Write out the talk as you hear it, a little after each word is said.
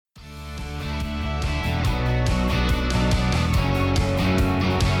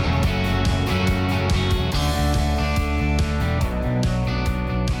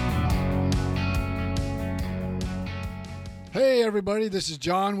everybody. This is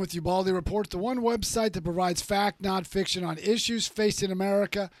John with Ubaldi Report, the one website that provides fact, not fiction, on issues facing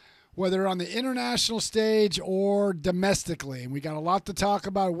America, whether on the international stage or domestically. And we got a lot to talk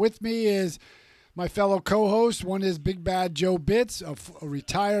about. With me is my fellow co-host. One is Big Bad Joe Bitts, a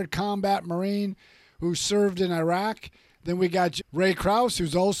retired combat Marine who served in Iraq. Then we got Ray Krause,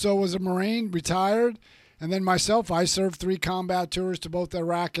 who's also was a Marine, retired. And then myself, I served 3 combat tours to both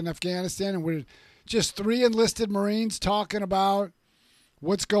Iraq and Afghanistan. And we're just 3 enlisted Marines talking about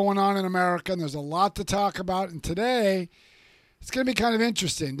what's going on in America. And there's a lot to talk about. And today, it's going to be kind of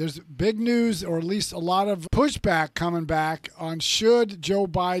interesting. There's big news, or at least a lot of pushback coming back on should Joe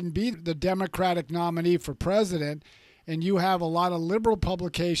Biden be the Democratic nominee for president. And you have a lot of liberal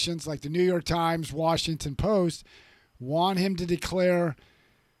publications like the New York Times, Washington Post, want him to declare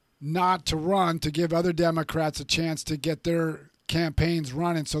not to run to give other Democrats a chance to get their campaigns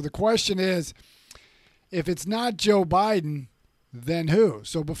running. So the question is, if it's not Joe Biden, then who?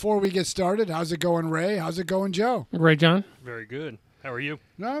 So before we get started, how's it going, Ray? How's it going, Joe? Ray, John? Very good. How are you?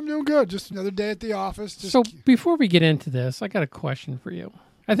 No, I'm doing good. Just another day at the office. So before we get into this, I got a question for you.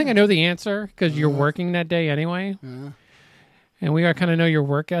 I think I know the answer because you're working that day anyway. And we kind of know your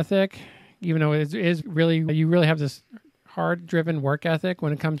work ethic, even though it is really, you really have this hard-driven work ethic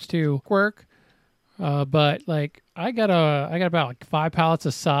when it comes to work. But like, I got about like 5 pallets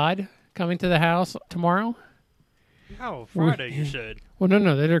of sod coming to the house tomorrow. Oh, Friday, you said. Well,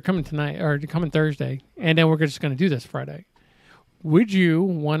 no, they're coming tonight, or coming Thursday, and then we're just going to do this Friday. Would you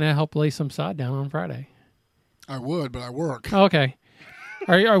want to help lay some sod down on Friday? I would, but I work. Okay.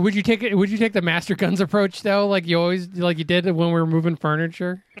 Or would you take it? Would you take the Master Guns approach though, like you did when we were moving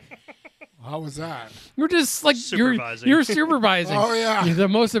furniture? How was that? You're just like supervising. You're supervising. Oh yeah. The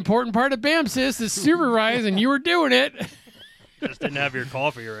most important part of BAMSIS is supervising. You were doing it. Just didn't have your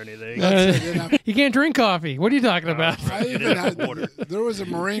coffee or anything. You can't drink coffee. What are you talking about? There was a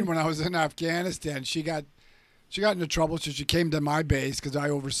Marine when I was in Afghanistan. She got into trouble, so she came to my base because I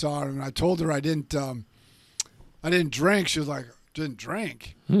oversaw her, and I told her I didn't drink. She was like, didn't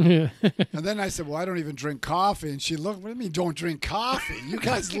drink. And then I said, well, I don't even drink coffee. And she looked, what do you mean don't drink coffee? You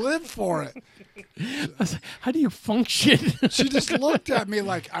guys live for it. I was like, how do you function? She just looked at me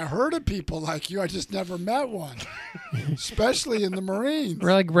like, I heard of people like you. I just never met one, especially in the Marines.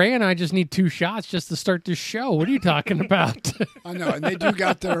 We're like, Ray and I just need 2 shots just to start this show. What are you talking about? I know, and they do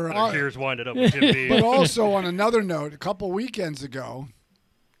got their gears winded up with Jim Beam. But also on another note, a couple weekends ago,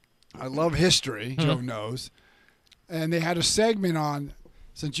 I love history, Joe knows, and they had a segment on,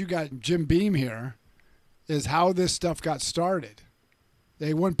 since you got Jim Beam here, is how this stuff got started.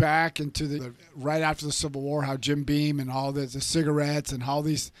 They went back into right after the Civil War, how Jim Beam and all the cigarettes and all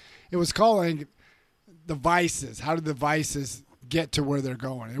these, it was called the vices. How did the vices get to where they're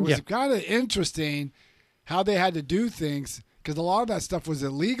going? It was kind of interesting how they had to do things because a lot of that stuff was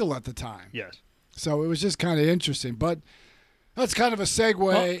illegal at the time. Yes. So it was just kind of interesting. But that's kind of a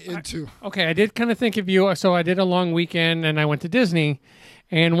segue into... I did kind of think of you. So I did a long weekend and I went to Disney.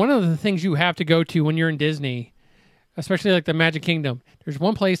 And one of the things you have to go to when you're in Disney, especially like the Magic Kingdom, there's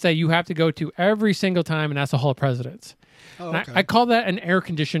one place that you have to go to every single time, and that's the Hall of Presidents. Oh, okay. I call that an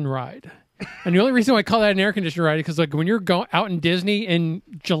air-conditioned ride. And the only reason why I call that an air-conditioned ride is because like when you're out in Disney in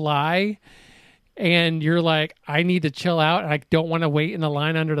July and you're like, I need to chill out and I don't want to wait in the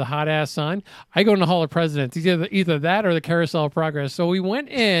line under the hot-ass sun, I go in the Hall of Presidents. Either that or the Carousel of Progress. So we went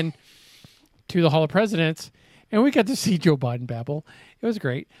in to the Hall of Presidents, and we got to see Joe Biden babble. It was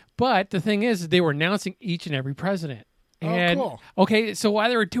great. But the thing is, they were announcing each and every president. And, cool. Okay, so while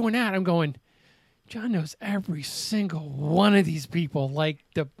they were doing that, I'm going, John knows every single one of these people like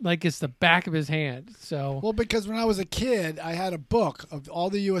it's the back of his hand. So Well, because when I was a kid, I had a book of all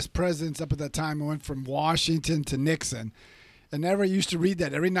the U.S. presidents up at that time. I went from Washington to Nixon. And I used to read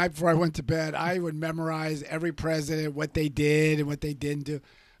that every night before I went to bed. I would memorize every president, what they did and what they didn't do.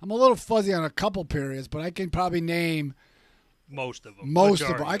 I'm a little fuzzy on a couple periods, but I can probably name most of them. Most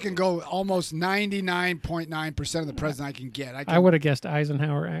of them. I can go almost 99.9% of the president I can get. I would have guessed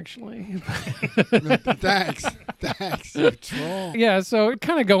Eisenhower, actually. Thanks. Yeah, so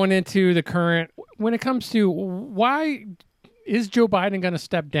kind of going into the current, when it comes to why is Joe Biden going to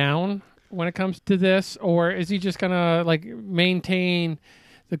step down when it comes to this, or is he just going to like maintain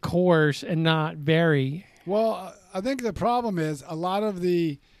the course and not vary? Well, I think the problem is a lot of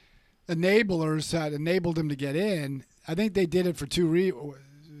the enablers that enabled him to get in, I think they did it for two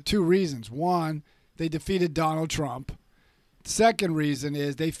reasons. One, they defeated Donald Trump. Second reason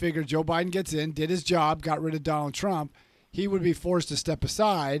is they figured Joe Biden gets in, did his job, got rid of Donald Trump, he would be forced to step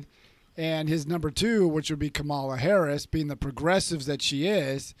aside, and his number 2, which would be Kamala Harris, being the progressives that she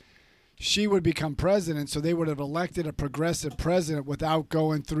is, she would become president, so they would have elected a progressive president without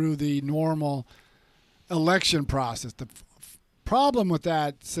going through the normal election process. The problem with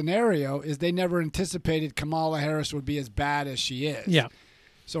that scenario is they never anticipated Kamala Harris would be as bad as she is. Yeah.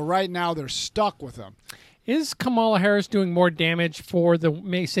 So right now they're stuck with them. Is Kamala Harris doing more damage for the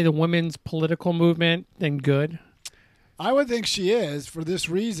women's political movement than good? I would think she is, for this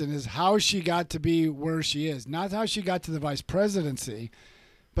reason, is how she got to be where she is. Not how she got to the vice presidency,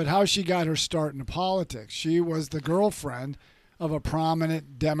 but how she got her start in politics. She was the girlfriend of a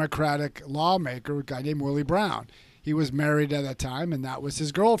prominent Democratic lawmaker, a guy named Willie Brown. He was married at that time, and that was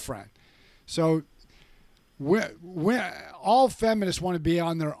his girlfriend. So all feminists want to be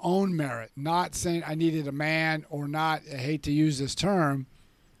on their own merit, not saying I needed a man or not. I hate to use this term.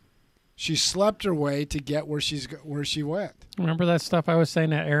 She slept her way to get where she went. Remember that stuff I was saying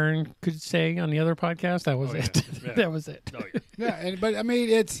that Aaron could say on the other podcast? That was it. Yeah. That was it. Oh, yeah. Yeah, but I mean,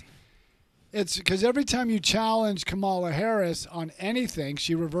 it's because every time you challenge Kamala Harris on anything,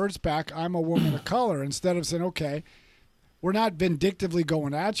 she reverts back, I'm a woman of color, instead of saying, okay, we're not vindictively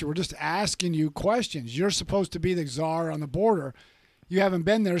going at you. We're just asking you questions. You're supposed to be the czar on the border. You haven't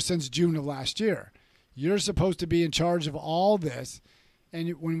been there since June of last year. You're supposed to be in charge of all this. And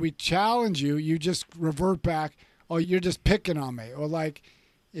when we challenge you, you just revert back, oh, you're just picking on me. Or like,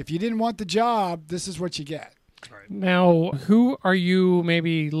 if you didn't want the job, this is what you get. Right. Now, who are you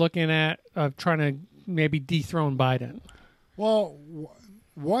maybe looking at trying to maybe dethrone Biden? Well,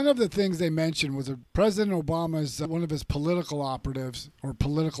 one of the things they mentioned was that President Obama's, one of his political operatives, or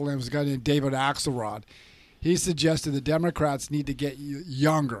political name was a guy named David Axelrod. He suggested the Democrats need to get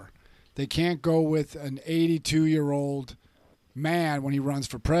younger. They can't go with an 82-year-old man when he runs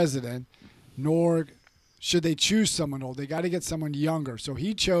for president, nor should they choose someone old. They got to get someone younger. So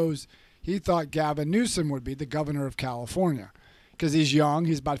he thought Gavin Newsom would be the governor of California because he's young.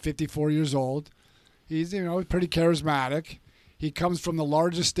 He's about 54 years old. He's, pretty charismatic. He comes from the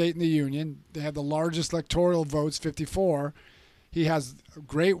largest state in the union. They have the largest electoral votes, 54. He has a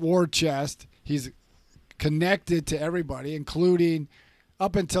great war chest. He's connected to everybody, including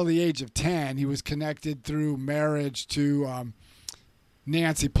up until the age of 10, he was connected through marriage to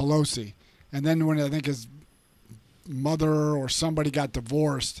Nancy Pelosi. And then when I think his mother or somebody got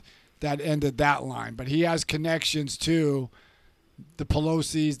divorced, that ended that line. But he has connections to the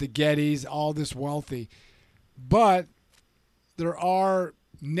Pelosi's, the Gettys, all this wealthy. But there are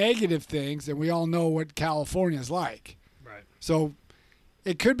negative things, and we all know what California's like. Right. So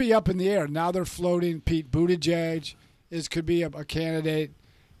it could be up in the air. Now they're floating Pete Buttigieg. Could be a candidate.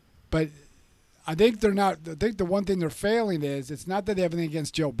 But I think they're not. I think the one thing they're failing is it's not that they have anything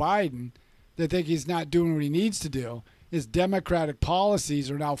against Joe Biden. They think he's not doing what he needs to do. His Democratic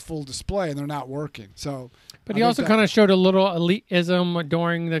policies are now full display, and they're not working. So, but he also kind of showed a little elitism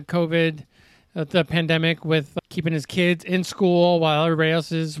during the COVID, the pandemic, with keeping his kids in school while everybody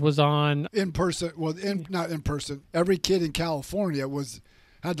else's was on in person. Well, not in person. Every kid in California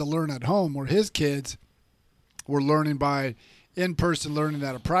had to learn at home, where his kids were learning by in-person learning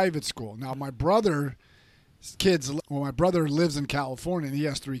at a private school. Now, my brother lives in California, and he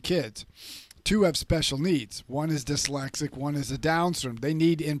has 3 kids. 2 have special needs. One is dyslexic, one is a Down syndrome. They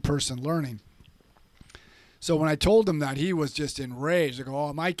need in-person learning. So when I told him that, he was just enraged. I go,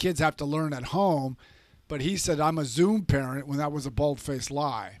 oh, my kids have to learn at home. But he said, I'm a Zoom parent, when that was a bold-faced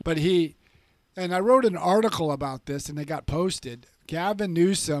lie. And I wrote an article about this, and they got posted. Gavin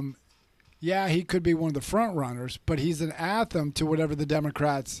Newsom, yeah, he could be one of the front runners, but he's an anthem to whatever the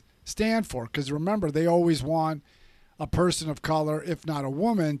Democrats stand for. Because remember, they always want a person of color, if not a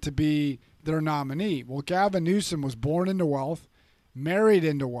woman, to be their nominee. Well, Gavin Newsom was born into wealth, married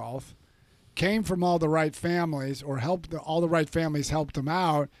into wealth, came from all the right families, or all the right families helped him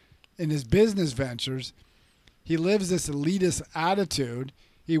out in his business ventures. He lives this elitist attitude.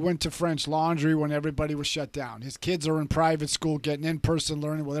 He went to French Laundry when everybody was shut down. His kids are in private school getting in-person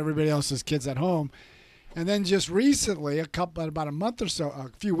learning with everybody else's kids at home. And then just recently, about a month or so,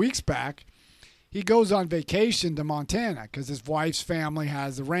 a few weeks back, he goes on vacation to Montana because his wife's family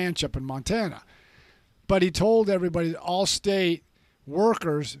has a ranch up in Montana. But he told everybody that all state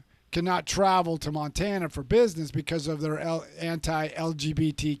workers cannot travel to Montana for business because of their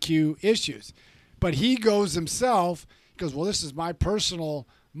anti-LGBTQ issues. But he goes himself, goes, well, this is my personal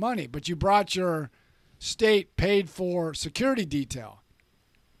money, but you brought your state paid for security detail.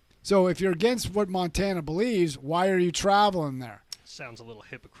 So if you're against what Montana believes, why are you traveling there? Sounds a little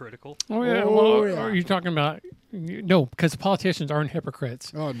hypocritical. Oh, yeah. Oh, well, yeah. Are you talking about... No, because politicians aren't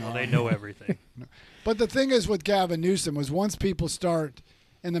hypocrites. Oh, no. Well, they know everything. No. But the thing is with Gavin Newsom was once people start,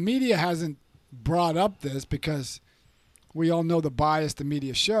 and the media hasn't brought up this because we all know the bias the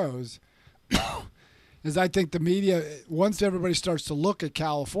media shows, is I think the media, once everybody starts to look at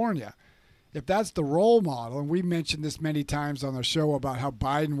California, if that's the role model, and we mentioned this many times on the show about how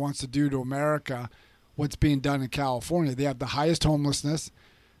Biden wants to do to America what's being done in California. They have the highest homelessness,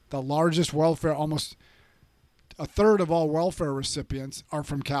 the largest welfare, almost a third of all welfare recipients are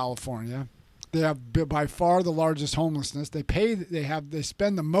from California. They have by far the largest homelessness. They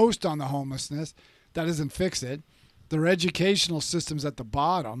spend the most on the homelessness. That doesn't fix it. Their educational system's at the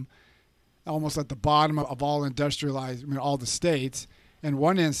bottom, almost at the bottom of all industrialized, all the states. In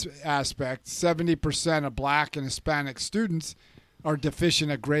one aspect, 70% of black and Hispanic students are deficient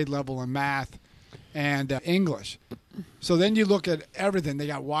at grade level in math and English. So then you look at everything. They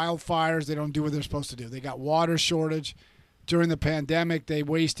got wildfires. They don't do what they're supposed to do. They got water shortage. During the pandemic, they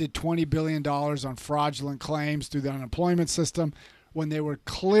wasted $20 billion on fraudulent claims through the unemployment system when they were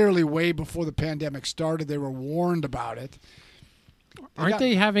clearly way before the pandemic started. They were warned about it. Aren't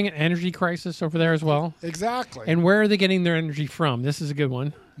they having an energy crisis over there as well? Exactly. And where are they getting their energy from? This is a good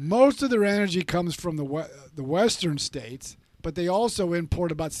one. Most of their energy comes from the western states, but they also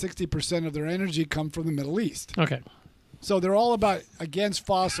import about 60% of their energy come from the Middle East. Okay. So they're all about against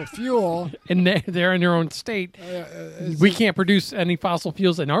fossil fuel. And they're in their own state. We can't produce any fossil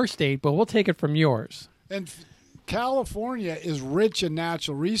fuels in our state, but we'll take it from yours. And California is rich in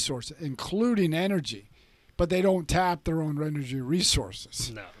natural resources, including energy, but they don't tap their own energy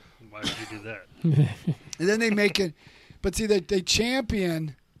resources. No. Why would you do that? And then they make it, but see, they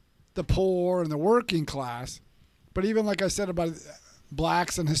champion the poor and the working class, but even like I said about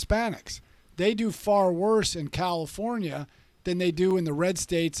blacks and Hispanics, they do far worse in California than they do in the red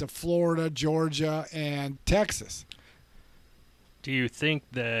states of Florida, Georgia, and Texas. Do you think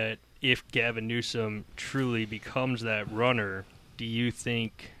that if Gavin Newsom truly becomes that runner, do you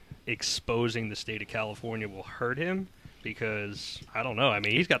think exposing the state of California will hurt him? Because, I don't know. I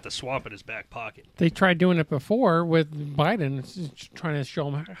mean, he's got the swamp in his back pocket. They tried doing it before with Biden, trying to show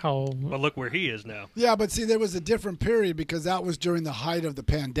him how... But look where he is now. Yeah, but see, there was a different period because that was during the height of the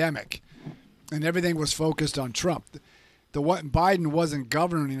pandemic, and everything was focused on Trump. Biden wasn't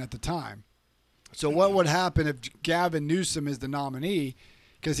governing at the time. So what would happen if Gavin Newsom is the nominee?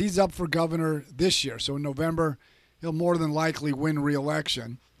 Because he's up for governor this year. So in November, he'll more than likely win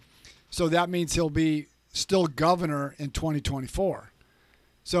re-election. So that means he'll be still governor in 2024.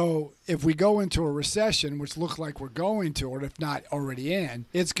 So if we go into a recession, which looks like we're going to, or if not already in,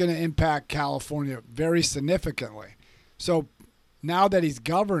 it's going to impact California very significantly. So now that he's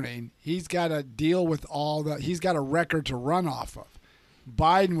governing, he's got to deal with he's got a record to run off of.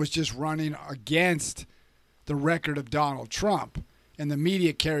 Biden was just running against the record of Donald Trump, and the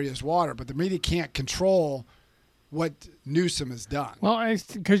media carries water, but the media can't control what Newsom has done. Well,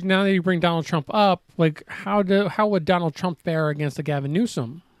 because now that you bring Donald Trump up, like how would Donald Trump fare against the Gavin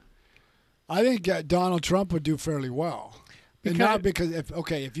Newsom? I think Donald Trump would do fairly well. And not because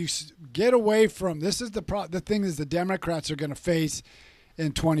if you get away from this is the thing is the Democrats are going to face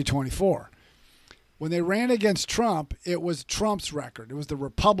in 2024. When they ran against Trump, it was Trump's record. It was the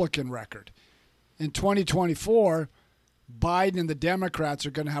Republican record. In 2024, Biden and the Democrats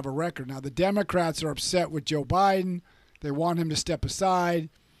are going to have a record. Now, the Democrats are upset with Joe Biden. They want him to step aside.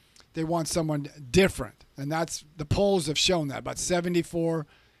 They want someone different. And that's the polls have shown that. About 74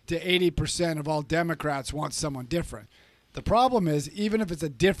 to 80% of all Democrats want someone different. The problem is, even if it's a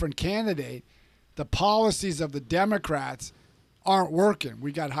different candidate, the policies of the Democrats aren't working.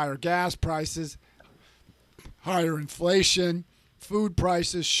 We got higher gas prices, higher inflation, food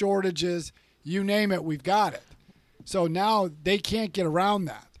prices, shortages, you name it, we've got it. So now they can't get around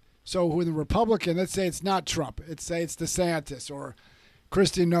that. So when the Republican, let's say it's not Trump, say it's DeSantis or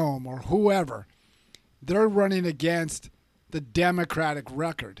Kristi Noem or whoever, they're running against the Democratic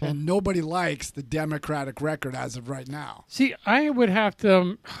record, and nobody likes the Democratic record as of right now. See, I would have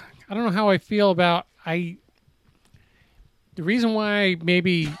to. I don't know how I feel about the reason why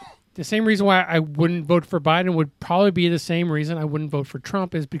maybe the same reason why I wouldn't vote for Biden would probably be the same reason I wouldn't vote for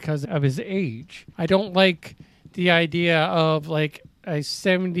Trump is because of his age. I don't like the idea of like a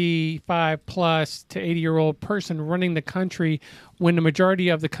 75 plus to 80-year-old person running the country when the majority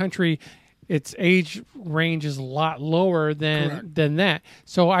of the country, its age range is a lot lower than that.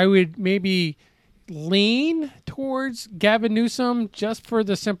 So I would maybe lean towards Gavin Newsom just for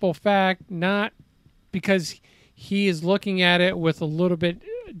the simple fact, not because he is looking at it with a little bit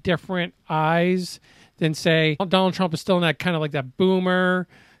different eyes than, say, Donald Trump is still in that kind of like that boomer,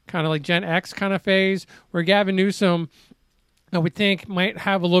 kind of like Gen X kind of phase, where Gavin Newsom, I would think, might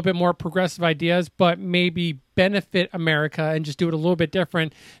have a little bit more progressive ideas, but maybe benefit America and just do it a little bit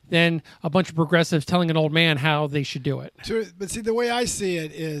different than a bunch of progressives telling an old man how they should do it. But see, the way I see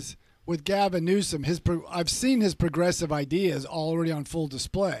it is with Gavin Newsom, I've seen his progressive ideas already on full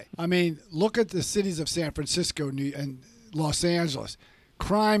display. I mean, look at the cities of San Francisco and Los Angeles.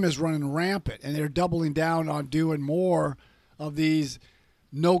 Crime is running rampant, and they're doubling down on doing more of these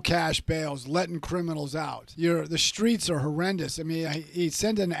no cash bails, letting criminals out. The streets are horrendous. I mean, he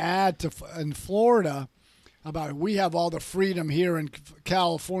sent an ad in Florida about we have all the freedom here in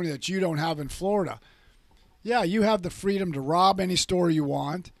California that you don't have in Florida. Yeah, you have the freedom to rob any store you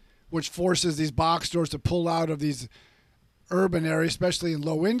want, which forces these box stores to pull out of these urban areas, especially in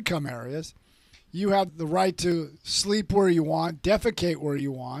low-income areas. You have the right to sleep where you want, defecate where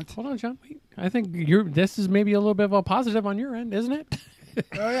you want. Hold on, John. I think this is maybe a little bit of a positive on your end, isn't it?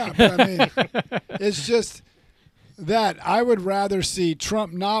 Oh, yeah. But I mean, it's just that I would rather see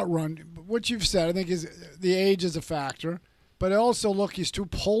Trump not run. What you've said, I think, is the age is a factor. But also, look, he's too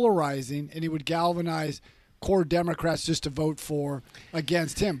polarizing, and he would galvanize core Democrats just to vote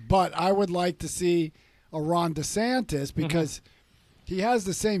against him. But I would like to see a Ron DeSantis because he has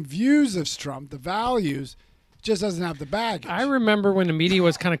the same views as Trump, the values, just doesn't have the baggage. I remember when the media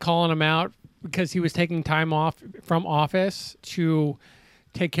was kind of calling him out because he was taking time off from office to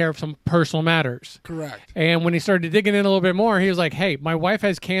take care of some personal matters. Correct. And when he started digging in a little bit more, he was like, hey, my wife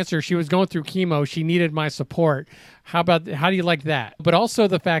has cancer. She was going through chemo. She needed my support. How do you like that? But also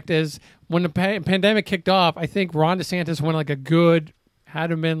the fact is, when the pandemic kicked off, I think Ron DeSantis went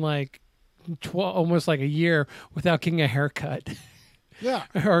had him in like almost like a year without getting a haircut. Yeah.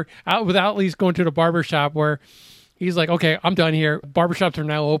 Or without at least going to the barbershop where he's like, okay, I'm done here. Barbershops are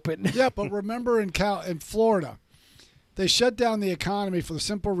now open. Yeah, but remember in Florida, they shut down the economy for the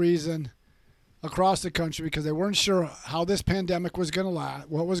simple reason across the country because they weren't sure how this pandemic was going to last,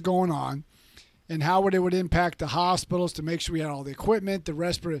 what was going on, and how it would impact the hospitals to make sure we had all the equipment, the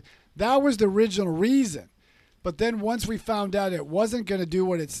respirator. That was the original reason. But then once we found out it wasn't going to do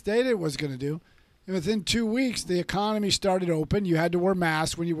what it stated it was going to do, and within 2 weeks, the economy started open. You had to wear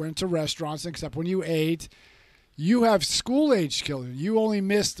masks when you went to restaurants, except when you ate. You have school-age children. You only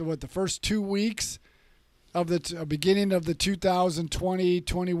missed, the first 2 weeks of the beginning of the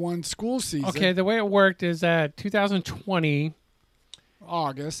 2020-21 school season. Okay, the way it worked is that 2020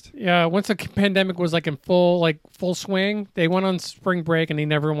 August. Yeah, once the pandemic was in full swing, they went on spring break and he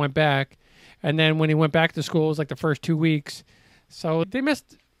never went back. And then when he went back to school, it was the first 2 weeks. So they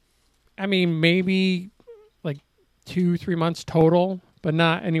missed, maybe 2-3 months total, but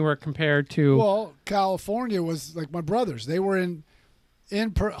not anywhere compared to. Well, California was like my brothers. They were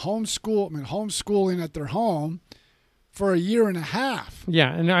homeschooling at their home for a year and a half.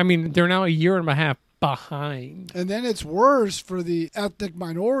 Yeah, and they're now a year and a half behind. And then it's worse for the ethnic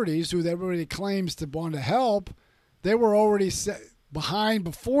minorities who everybody claims to want to help. They were already behind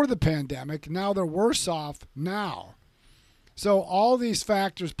before the pandemic. Now they're worse off now. So all these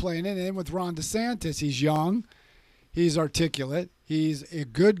factors playing in. And with Ron DeSantis, he's young, he's articulate, he's a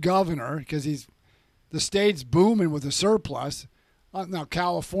good governor because the state's booming with a surplus. Now,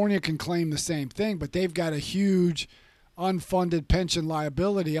 California can claim the same thing, but they've got a huge unfunded pension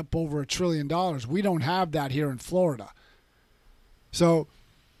liability up over $1 trillion. We don't have that here in Florida. So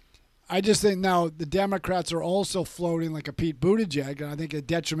I just think now the Democrats are also floating like a Pete Buttigieg, and I think a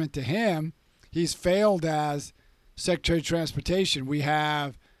detriment to him. He's failed as Secretary of Transportation. We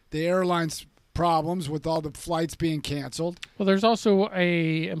have the airlines problems with all the flights being canceled. Well, there's also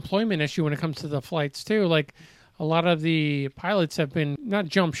a employment issue when it comes to the flights, too. A lot of the pilots have been not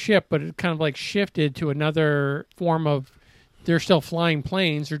jump ship, but it kind of shifted to another form of they're still flying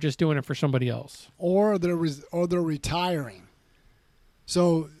planes. They're just doing it for somebody else. Or they're retiring.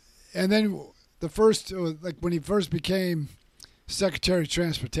 So, and then the first, when he first became Secretary of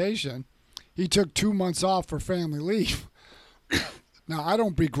Transportation, he took 2 months off for family leave. Now, I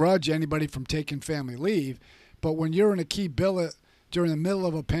don't begrudge anybody from taking family leave, but when you're in a key billet during the middle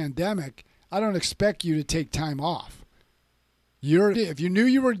of a pandemic, I don't expect you to take time off. If you knew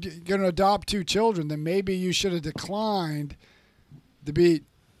you were going to adopt 2 children, then maybe you should have declined to be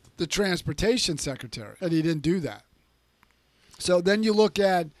the transportation secretary, and he didn't do that. So then you look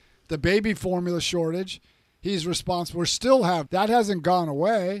at the baby formula shortage. He's responsible. That hasn't gone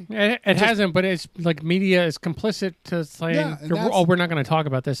away. It hasn't, but it's media is complicit to saying, we're not going to talk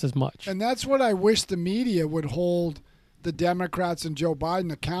about this as much. And that's what I wish the media would hold the Democrats and Joe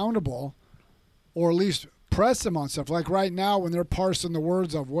Biden accountable, or at least press them on stuff. Like right now when they're parsing the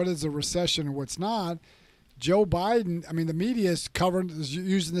words of what is a recession and what's not, Joe Biden, the media is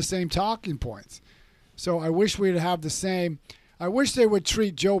using the same talking points. So I wish we'd have the same. I wish they would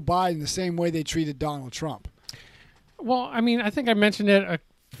treat Joe Biden the same way they treated Donald Trump. Well, I think I mentioned it a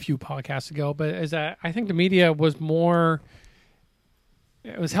few podcasts ago, but is that I think the media was more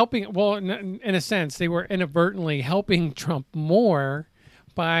it was helping. Well, in a sense, they were inadvertently helping Trump more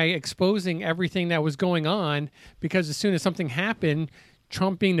by exposing everything that was going on, because as soon as something happened,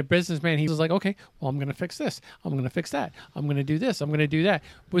 Trump being the businessman, he was like, okay, well, I'm going to fix this. I'm going to fix that. I'm going to do this. I'm going to do that.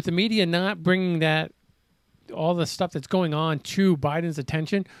 With the media not bringing that, all the stuff that's going on to Biden's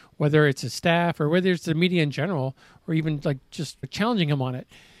attention, whether it's his staff or whether it's the media in general, or even like just challenging him on it,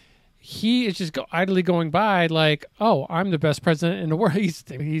 he is just idly going by like, oh, I'm the best president in the world. He's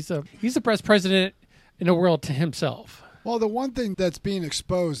the best president in the world to himself. Well, the one thing that's being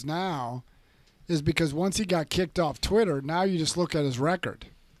exposed now is because once he got kicked off Twitter, now you just look at his record.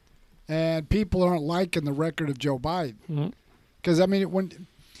 And people aren't liking the record of Joe Biden. Because, I mean,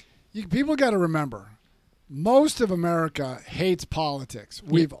 people got to remember, most of America hates politics.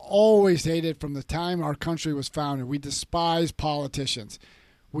 We've always hated from the time our country was founded. We despise politicians.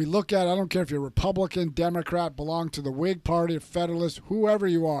 We look at, I don't care if you're Republican, Democrat, belong to the Whig Party, Federalist, whoever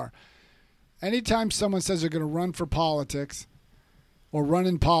you are. Anytime someone says they're going to run for politics or run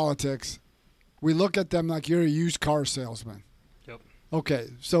in politics, we look at them like you're a used car salesman. Yep. Okay,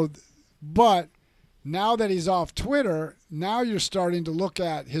 so, but now that he's off Twitter, now you're starting to look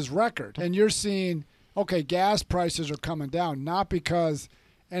at his record. And you're seeing, okay, gas prices are coming down, not because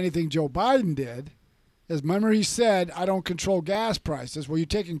anything Joe Biden did. As remember he said, I don't control gas prices. Well, you're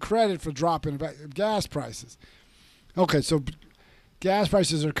taking credit for dropping gas prices. Okay, so gas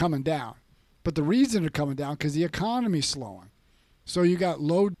prices are coming down. But the reason they're coming down because the economy's slowing. So you got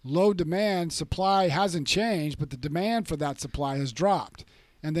low demand, supply hasn't changed, but the demand for that supply has dropped.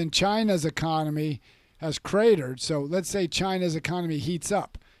 And then China's economy has cratered. So let's say China's economy heats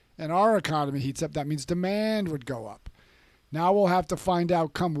up and our economy heats up. That means demand would go up. Now we'll have to find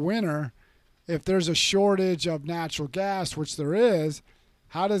out come winter if there's a shortage of natural gas, which there is,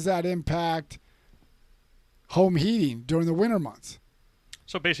 how does that impact home heating during the winter months?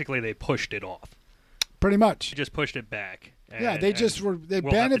 So basically they pushed it off. Pretty much. They just pushed it back. Yeah, they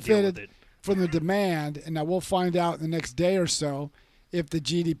benefited from the demand, and now we'll find out in the next day or so if the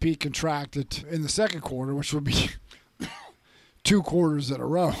GDP contracted in the second quarter, which will be 2 quarters in a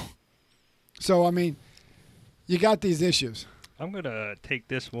row. So, I mean, you got these issues. I'm going to take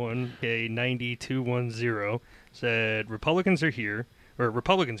this one. A9210 said, Republicans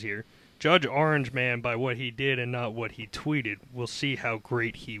here. Judge Orange Man by what he did and not what he tweeted. We'll see how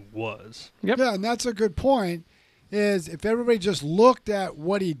great he was. Yep. Yeah, and that's a good point, is if everybody just looked at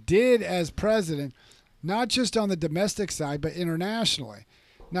what he did as president, not just on the domestic side, but internationally.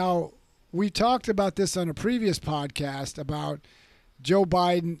 Now, we talked about this on a previous podcast about Joe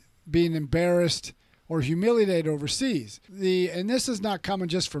Biden being embarrassed or humiliated overseas. And this is not coming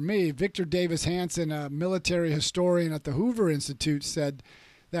just from me. Victor Davis Hanson, a military historian at the Hoover Institute, said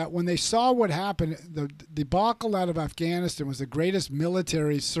that when they saw what happened, the debacle out of Afghanistan was the greatest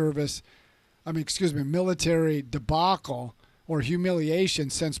military debacle or humiliation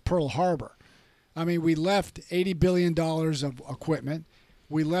since Pearl Harbor. I mean, we left $80 billion of equipment.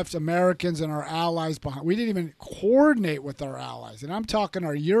 We left Americans and our allies behind. We didn't even coordinate with our allies. And I'm talking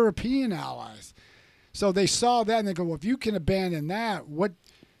our European allies. So they saw that and they go, well, if you can abandon that, what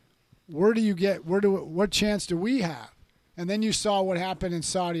chance do we have? And then you saw what happened in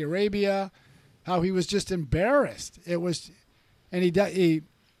Saudi Arabia, how he was just embarrassed. And he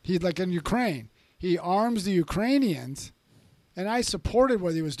like in Ukraine, he arms the Ukrainians, and I supported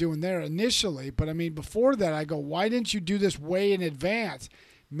what he was doing there initially. But I mean, before that, I go, why didn't you do this way in advance?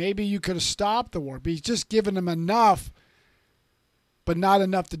 Maybe you could have stopped the war. But he's just giving them enough, but not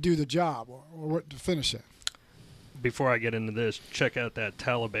enough to do the job or to finish it. Before I get into this, check out that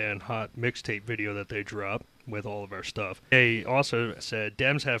Taliban hot mixtape video that they dropped with all of our stuff. They also said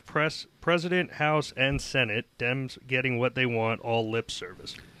Dems have President, House, and Senate. Dems getting what they want, all lip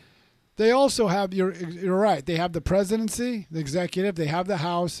service. They also have, you're right, they have the presidency, the executive, they have the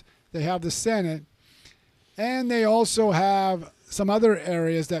House, they have the Senate, and they also have some other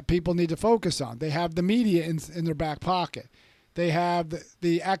areas that people need to focus on. They have the media in their back pocket. They have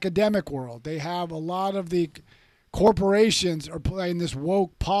the academic world. They have a lot of the corporations are playing this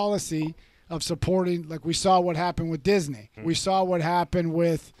woke policy of supporting, like we saw what happened with Disney. We saw what happened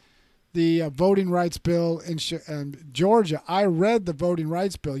with the voting rights bill in Georgia. I read the voting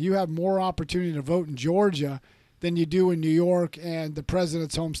rights bill. You have more opportunity to vote in Georgia than you do in New York and the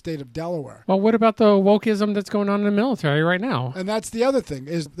president's home state of Delaware. Well, what about the wokeism that's going on in the military right now? And that's the other thing,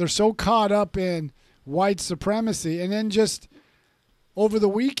 is they're so caught up in white supremacy. And then just over the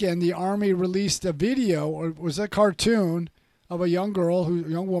weekend, the Army released a video, or it was a cartoon, of a young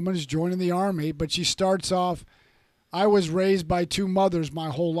woman who's joining the Army, but she starts off, I was raised by 2 mothers my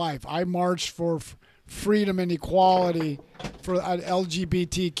whole life. I marched for freedom and equality for at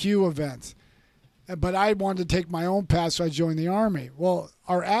LGBTQ events. But I wanted to take my own path, so I joined the Army. Well,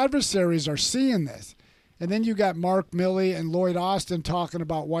 our adversaries are seeing this. And then you got Mark Milley and Lloyd Austin talking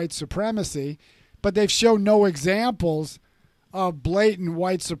about white supremacy, but they've shown no examples of blatant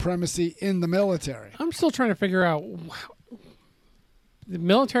white supremacy in the military. I'm still trying to figure out. The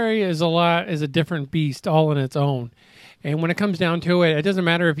military is a different beast all on its own. And when it comes down to it, it doesn't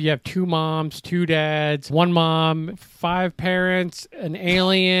matter if you have 2 moms, 2 dads, 1 mom, 5 parents, an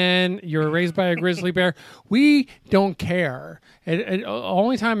alien, you're raised by a grizzly bear. We don't care.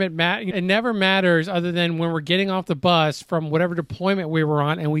 Only time it never matters other than when we're getting off the bus from whatever deployment we were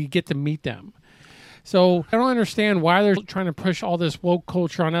on and we get to meet them. So I don't understand why they're trying to push all this woke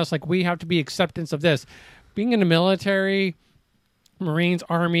culture on us. Like, we have to be acceptance of this. Being in the military, Marines,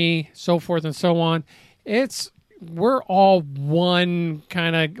 Army, so forth and so on, we're all one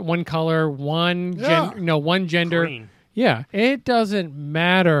color, one gender. Green. Yeah, it doesn't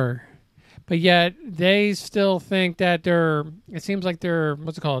matter. But yet they still think that it seems like they're,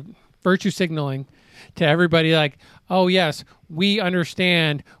 what's it called? Virtue signaling to everybody, like, oh yes, we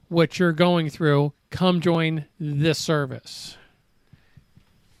understand what you're going through. Come join this service.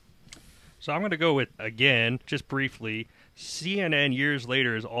 So I'm going to go with, again, just briefly, CNN years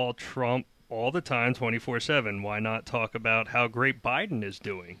later is all Trump all the time, 24/7. Why not talk about how great Biden is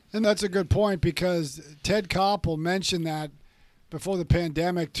doing? And that's a good point, because Ted Koppel mentioned that before the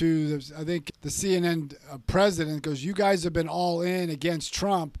pandemic to, I think, the CNN president, goes, you guys have been all in against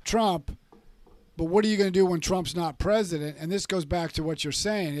Trump, but what are you going to do when Trump's not president? And this goes back to what you're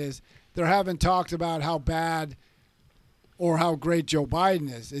saying is they haven't talked about how bad or how great Joe Biden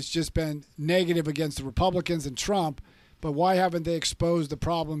is. It's just been negative against the Republicans and Trump. But why haven't they exposed the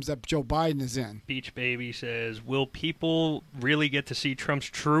problems that Joe Biden is in? Beach Baby says, will people really get to see Trump's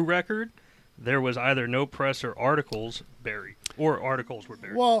true record? There was either no press or articles buried.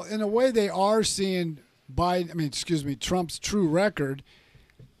 Well, in a way, they are seeing Trump's true record,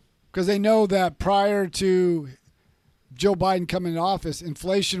 because they know that prior to Joe Biden coming into office,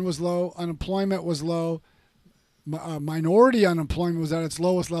 inflation was low, unemployment was low, minority unemployment was at its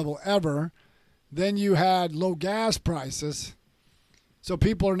lowest level ever. Then you had low gas prices. So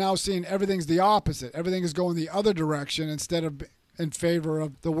people are now seeing everything's the opposite. Everything is going the other direction instead of in favor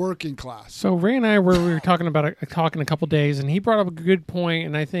of the working class. So Ray and I we were talking about a couple days, and he brought up a good point,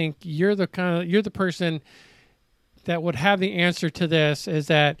 and I think you're the person that would have the answer to this. Is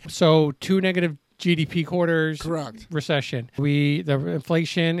that so? 2 negative GDP quarters, correct? Recession. The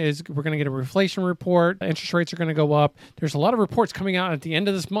inflation is. We're going to get a inflation report. Interest rates are going to go up. There's a lot of reports coming out at the end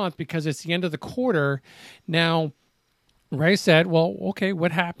of this month because it's the end of the quarter. Now, Ray said, "Well, okay,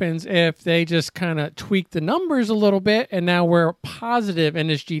 what happens if they just kind of tweak the numbers a little bit, and now we're positive in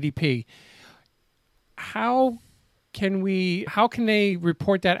this GDP? How can they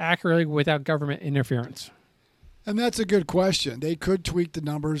report that accurately without government interference?" And that's a good question. They could tweak the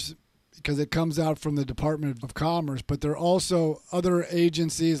numbers because it comes out from the Department of Commerce, but there are also other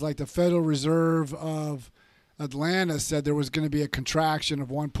agencies like the Federal Reserve of Atlanta said there was going to be a contraction of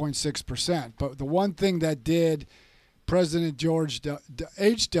 1.6%. But the one thing that did President George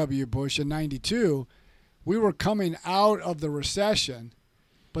H.W. Bush in 92, we were coming out of the recession,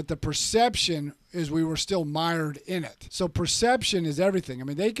 but the perception is we were still mired in it. So perception is everything. I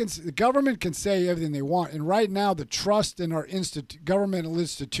mean, the government can say everything they want, and right now the trust in our governmental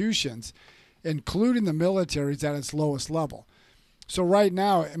institutions, including the military, is at its lowest level. So right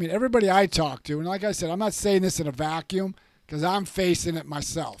now, I mean, everybody I talk to, and like I said, I'm not saying this in a vacuum because I'm facing it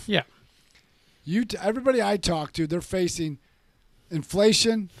myself. Yeah. Everybody I talk to, they're facing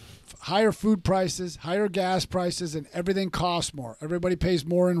inflation, higher food prices, higher gas prices, and everything costs more. Everybody pays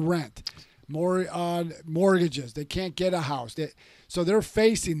more in rent, more on mortgages. They can't get a house. So they're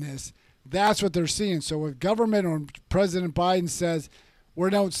facing this. That's what they're seeing. So if government or President Biden says we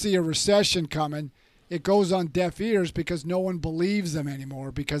don't see a recession coming, it goes on deaf ears because no one believes them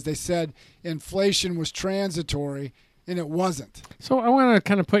anymore because they said inflation was transitory, and it wasn't. So I want to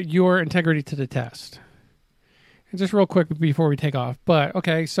kind of put your integrity to the test. And just real quick before we take off. But,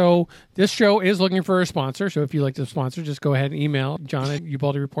 okay, so this show is looking for a sponsor. So if you'd like to sponsor, just go ahead and email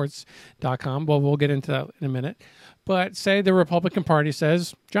john@ubaldireports.com. Well, we'll get into that in a minute. But say the Republican Party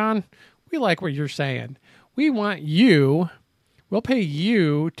says, John, we like what you're saying. We'll pay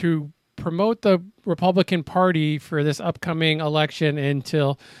you to promote the Republican Party for this upcoming election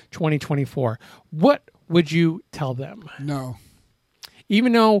until 2024. What would you tell them? No.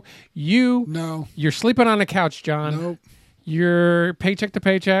 Even though No. you're sleeping on a couch, John. Nope. You're paycheck to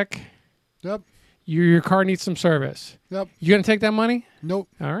paycheck. Yep. Your car needs some service. Yep. You going to take that money? Nope.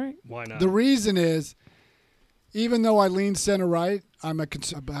 All right. Why not? The reason is even though I lean center right, I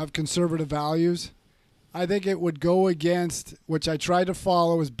have conservative values. I think it would go against, which I try to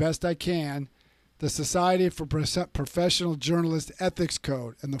follow as best I can, the Society for Professional Journalists Ethics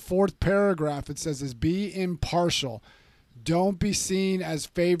Code. In the 4th paragraph, it says is be impartial. Don't be seen as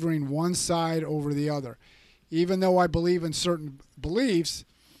favoring one side over the other. Even though I believe in certain beliefs,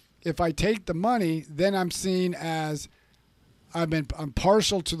 if I take the money, then I'm seen as I'm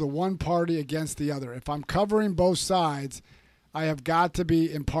partial to the one party against the other. If I'm covering both sides, I have got to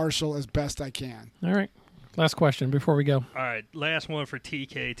be impartial as best I can. All right. Last question before we go. All right, last one for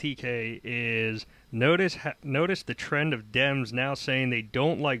TK. TK is notice the trend of Dems now saying they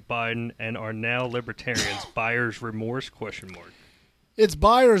don't like Biden and are now libertarians. Buyer's remorse? ? It's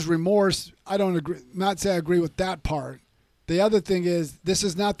buyer's remorse. I don't agree. Not say I agree with that part. The other thing is this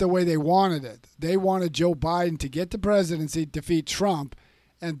is not the way they wanted it. They wanted Joe Biden to get the presidency, defeat Trump,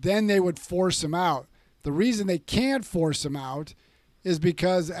 and then they would force him out. The reason they can't force him out is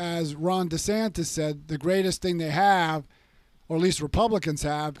because, as Ron DeSantis said, the greatest thing they have, or at least Republicans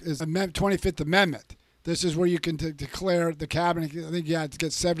have, is the 25th Amendment. This is where you can declare the cabinet. I think you have to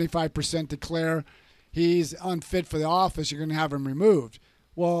get 75% declare he's unfit for the office. You're going to have him removed.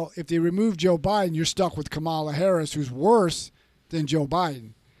 Well, if they remove Joe Biden, you're stuck with Kamala Harris, who's worse than Joe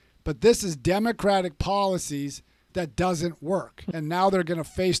Biden. But this is Democratic policies that doesn't work. And now they're going to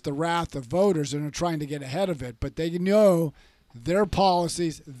face the wrath of voters and are trying to get ahead of it. But they know their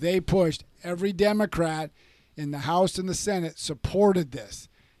policies they pushed. Every Democrat in the House and the Senate supported this.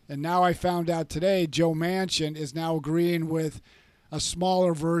 And now I found out today Joe Manchin is now agreeing with a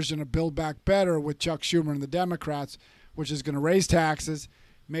smaller version of Build Back Better with Chuck Schumer and the Democrats, which is going to raise taxes,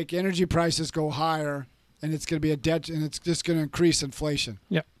 make energy prices go higher, and it's going to be and it's just going to increase inflation.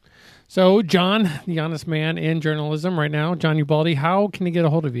 Yep. So, John, the honest man in journalism right now, John Ubaldi, how can he get a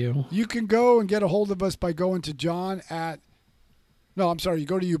hold of you? You can go and get a hold of us by going to you go to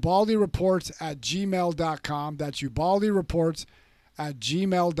ubaldireports@gmail.com. That's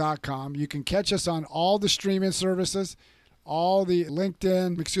ubaldireports@gmail.com. You can catch us on all the streaming services, all the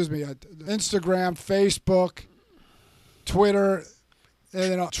Instagram, Facebook, Twitter,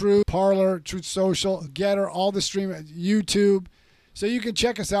 and then Truth, Parler, Truth Social, Getter, all the streaming, YouTube. So you can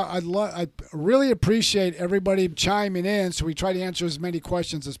check us out. I really appreciate everybody chiming in, so we try to answer as many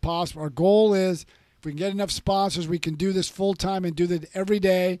questions as possible. Our goal is, if we can get enough sponsors, we can do this full-time and do that every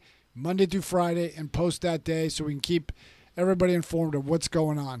day, Monday through Friday, and post that day so we can keep everybody informed of what's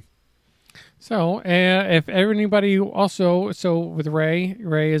going on. So, if anybody also, with Ray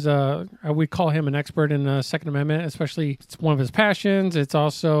is we call him an expert in the Second Amendment, especially it's one of his passions. It's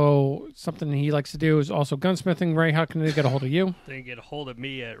also something he likes to do is also gunsmithing. Ray, how can they get a hold of you? They can get a hold of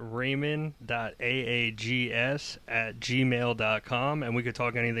me at raymond.aags@gmail.com, and we could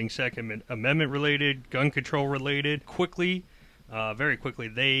talk anything Second Amendment related, gun control related. Very quickly,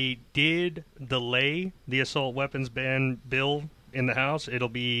 they did delay the assault weapons ban bill in the House. It'll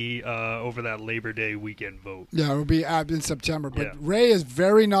be over that Labor Day weekend vote. Yeah, it'll be in September. But Ray is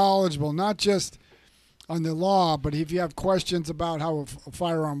very knowledgeable, not just on the law, but if you have questions about how a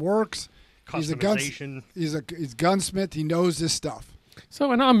firearm works, customization. He's gunsmith. He knows this stuff.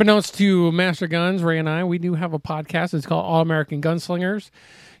 So, and unbeknownst to Master Guns, Ray and I, we do have a podcast. It's called All American Gunslingers.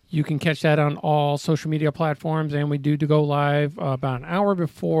 You can catch that on all social media platforms, and we do go live about an hour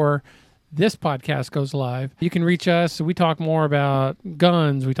before this podcast goes live. You can reach us. We talk more about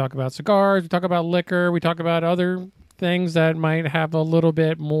guns. We talk about cigars. We talk about liquor. We talk about other things that might have a little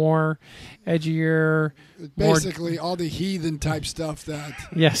bit more edgier. Basically, all the heathen type stuff that.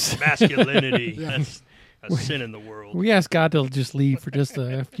 Yes. Masculinity. Yeah. That's a sin in the world. We asked God to just leave for just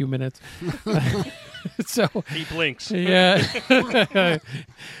a few minutes. So he blinks. Yeah.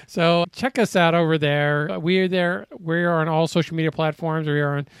 So check us out over there. We are there. We are on all social media platforms. We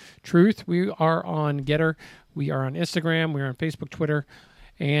are on Truth. We are on Getter. We are on Instagram. We are on Facebook, Twitter.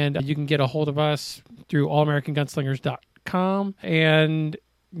 And you can get a hold of us through allamericangunslingers.com. And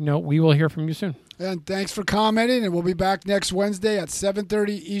we will hear from you soon. And thanks for commenting. And we'll be back next Wednesday at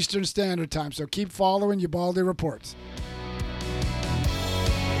 7:30 Eastern Standard Time. So keep following Ubaldi Reports.